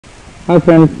Hi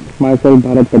friends, myself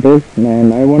Bharat Patel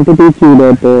and I want to teach you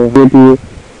that create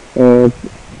a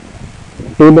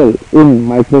table in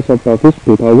Microsoft Office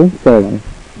 2007.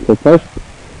 So first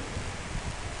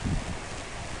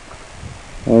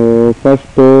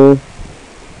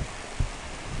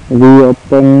we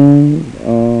open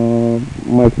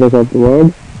Microsoft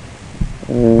Word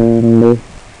and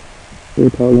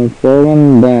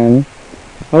 2007. Then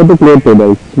how to create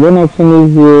tables. One option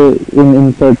is in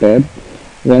Insert tab.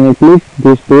 When you click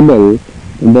this table,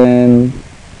 then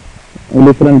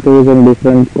different rows and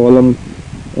different columns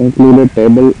included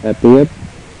table appear.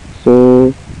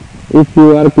 So if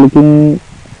you are clicking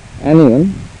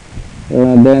anyone,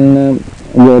 then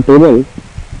your table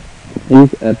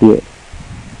is appear.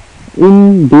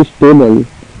 In this table,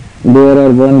 there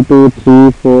are 1, 2,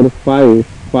 3, 4,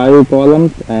 5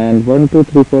 columns and 1, 2,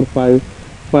 3, 4, 5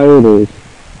 rows.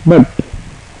 But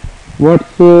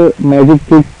what's magic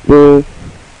trick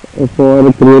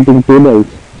for creating tables?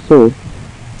 So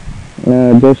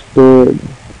just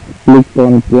click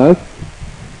on plus,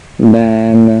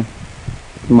 then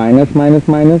minus minus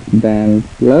minus, then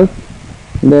plus,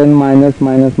 then minus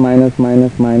minus minus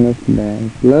minus minus, then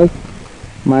plus,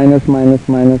 minus minus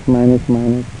minus minus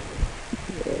minus,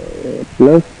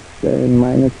 plus, then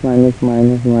minus minus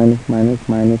minus minus minus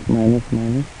minus minus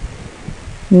minus.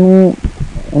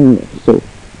 So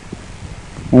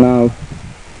now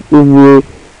if we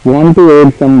want to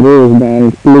add some rows,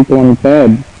 then click on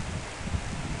tab,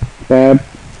 tab,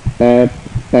 tab,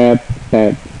 tab,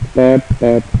 tab, tab,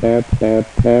 tab, tab, tab, tab,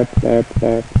 tab,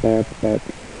 tab, tab, tab.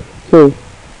 So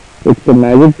it's a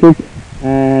magic trick.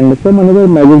 And some another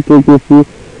magic trick,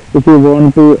 if you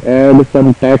want to add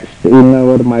some text in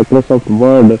our Microsoft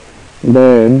Word,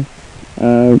 then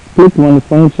click one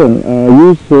function,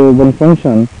 use one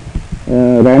function,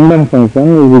 random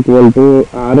function is equal to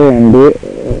RAND,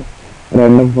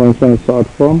 random function short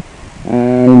form.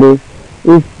 And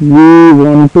if we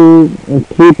want to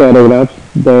 3 paragraphs,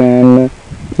 then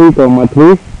 3 comma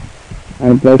 3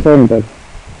 and press enter.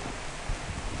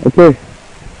 Okay,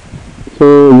 so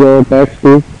your text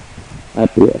is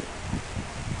appear.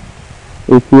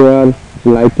 If you are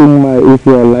like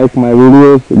my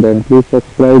videos, then please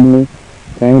subscribe me.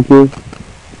 Thank you.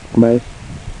 Bye.